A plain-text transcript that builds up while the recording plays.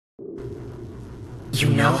You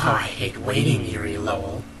know how I hate waiting, Yuri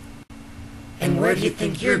Lowell. And where do you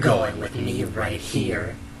think you're going with me right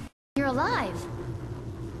here? You're alive.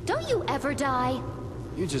 Don't you ever die?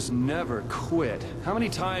 You just never quit. How many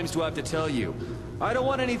times do I have to tell you? I don't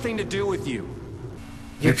want anything to do with you.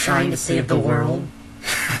 You're trying to save the world?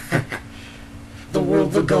 The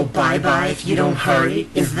world will go bye-bye if you don't hurry,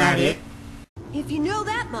 is that it? If you know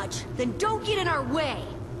that much, then don't get in our way.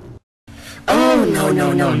 Oh,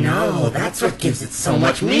 no, that's what gives it so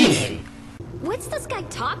much meaning. What's this guy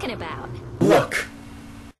talking about? Look,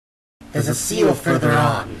 there's a seal further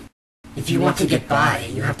on. If you want to get by,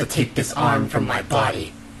 you have to take this arm from my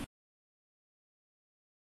body.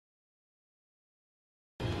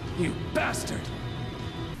 You bastard!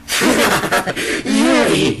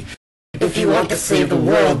 Yuri! If you want to save the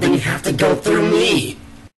world, then you have to go through me!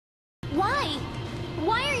 Why?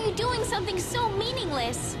 Why are you doing something so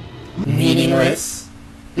meaningless? Meaningless?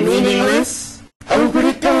 Meaningless? Oh, but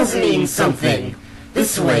it does mean something!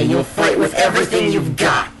 This way you'll fight with everything you've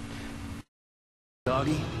got!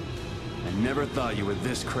 Zagi, I never thought you were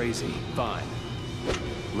this crazy. Fine.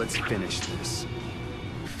 Let's finish this.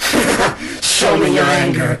 Show me your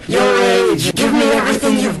anger, your rage, give me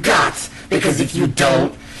everything you've got! Because if you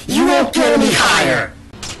don't, you won't get any higher!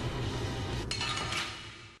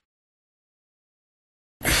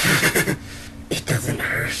 It doesn't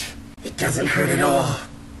hurt. It doesn't hurt at all.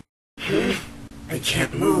 I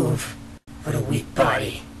can't move. What a weak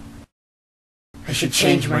body. I should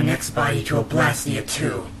change my next body to a Blastia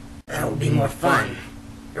too. That would be more fun.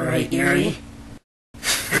 Right, Yuri?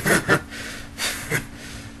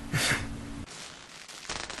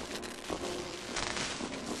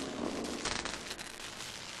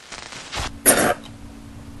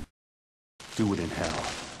 Do it in hell.